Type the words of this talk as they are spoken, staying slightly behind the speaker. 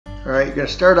Alright, you're going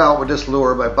to start out with this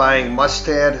lure by buying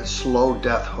Mustad Slow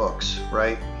Death hooks,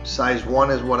 right? Size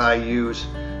 1 is what I use,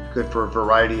 good for a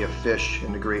variety of fish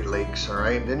in the Great Lakes,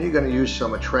 alright? Then you're going to use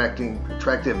some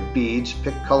attractive beads.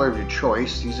 Pick a color of your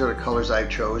choice. These are the colors I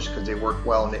chose because they work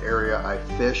well in the area I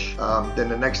fish. Then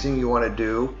the next thing you want to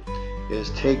do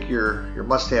is take your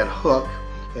Mustad hook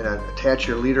and attach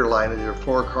your leader line to your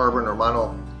fluorocarbon or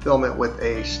monofilament with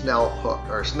a snell hook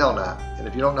or a snell knot. And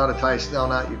if you don't know how to tie a snell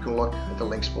knot, you can look at the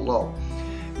links below.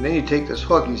 And then you take this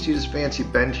hook, and you see this fancy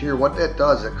bend here. What that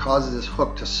does, it causes this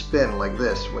hook to spin like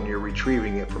this when you're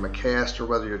retrieving it from a cast or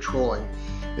whether you're trolling.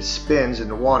 It spins in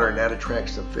the water and that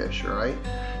attracts the fish, all right?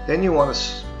 Then you want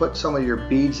to put some of your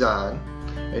beads on,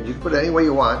 and you can put it any way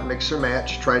you want, mix or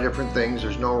match, try different things.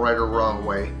 There's no right or wrong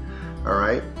way, all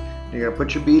right? You're going to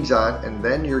put your beads on, and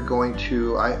then you're going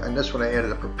to, on this one I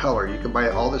added a propeller. You can buy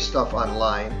all this stuff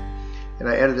online, and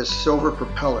I added this silver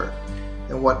propeller.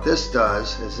 And what this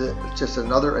does is it's just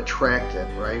another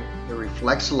attractant, right? It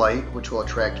reflects light, which will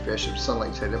attract fish if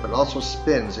sunlight's hit it, but it also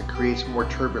spins. It creates more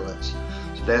turbulence.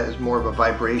 So that is more of a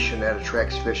vibration that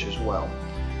attracts fish as well.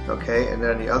 Okay, and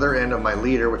then on the other end of my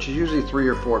leader, which is usually 3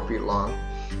 or 4 feet long,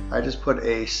 I just put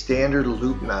a standard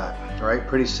loop knot, right?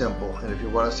 Pretty simple. And if you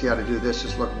want to see how to do this,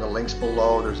 just look in the links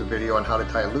below. There's a video on how to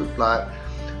tie a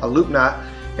loop knot,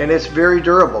 and it's very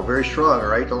durable, very strong, all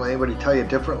right? Don't let anybody tell you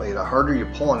differently. The harder you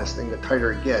pull on this thing, the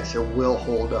tighter it gets. It will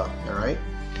hold up, all right?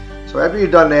 So after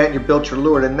you've done that, you built your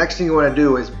lure, the next thing you want to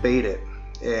do is bait it.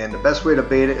 And the best way to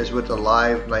bait it is with a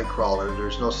live nightcrawler.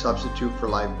 There's no substitute for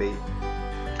live bait.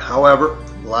 However,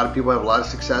 a lot of people have a lot of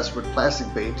success with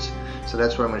plastic baits, so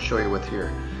that's what I'm going to show you with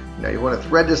here. Now you want to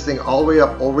thread this thing all the way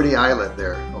up over the eyelet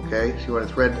there, okay? So you want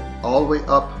to thread all the way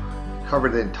up, cover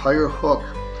the entire hook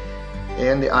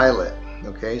and the eyelet,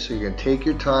 okay? So you're going to take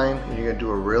your time and you're going to do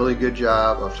a really good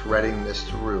job of threading this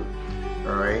through,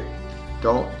 all right?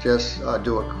 Don't just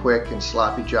do a quick and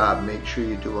sloppy job. Make sure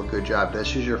you do a good job.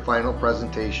 This is your final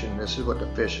presentation. This is what the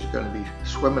fish is going to be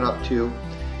swimming up to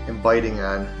and biting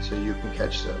on so you can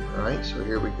catch them, all right? So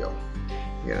here we go.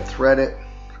 You're going to thread it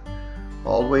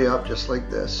all the way up just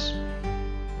like this,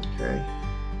 okay?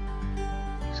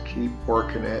 Just keep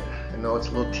working it. I know it's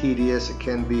a little tedious, it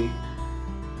can be,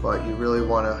 but you really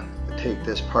want to take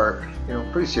this part, you know,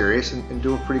 pretty serious and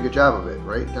do a pretty good job of it,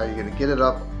 right? Now you're going to get it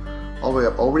up all the way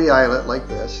up over the eyelet like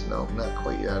this. No, not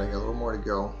quite yet, I got a little more to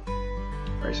go.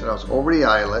 All right, so now it's over the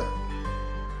eyelet.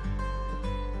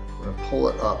 I'm going to pull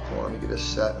it up. Well, let me get this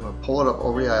set. I'm going to pull it up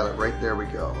over the eyelet. Right there we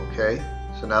go, okay?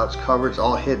 So now it's covered, it's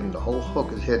all hidden. The whole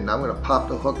hook is hidden. I'm going to pop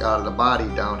the hook out of the body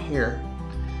down here,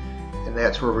 and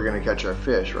that's where we're going to catch our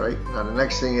fish, right? Now the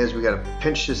next thing is we got to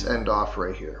pinch this end off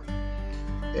right here.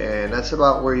 And that's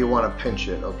about where you want to pinch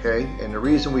it, okay? And the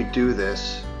reason we do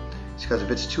this is because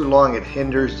if it's too long, it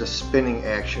hinders the spinning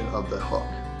action of the hook.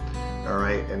 All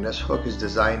right, and this hook is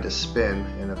designed to spin,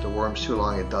 and if the worm's too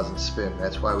long, it doesn't spin.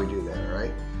 That's why we do that, all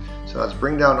right? So let's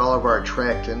bring down all of our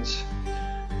attractants.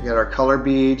 We got our color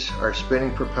beads, our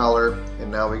spinning propeller,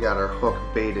 and now we got our hook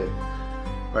baited,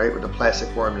 right, with the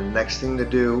plastic worm. The next thing to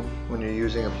do when you're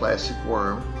using a plastic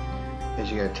worm is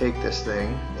you're going to take this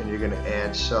thing and you're going to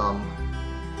add some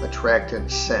attractant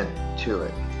scent to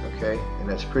it, okay? And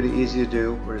that's pretty easy to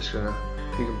do. We're just going to,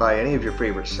 you can buy any of your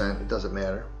favorite scent, it doesn't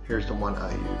matter. Here's the one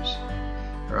I use.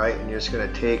 All right, and you're just going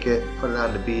to take it, put it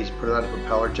on the beads, put it on the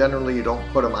propeller. Generally, you don't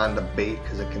put them on the bait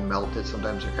because it can melt it.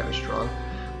 Sometimes they're kind of strong.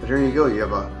 But here you go. You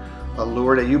have a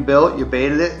lure that you built, you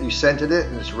baited it, you scented it,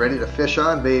 and it's ready to fish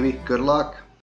on, baby. Good luck.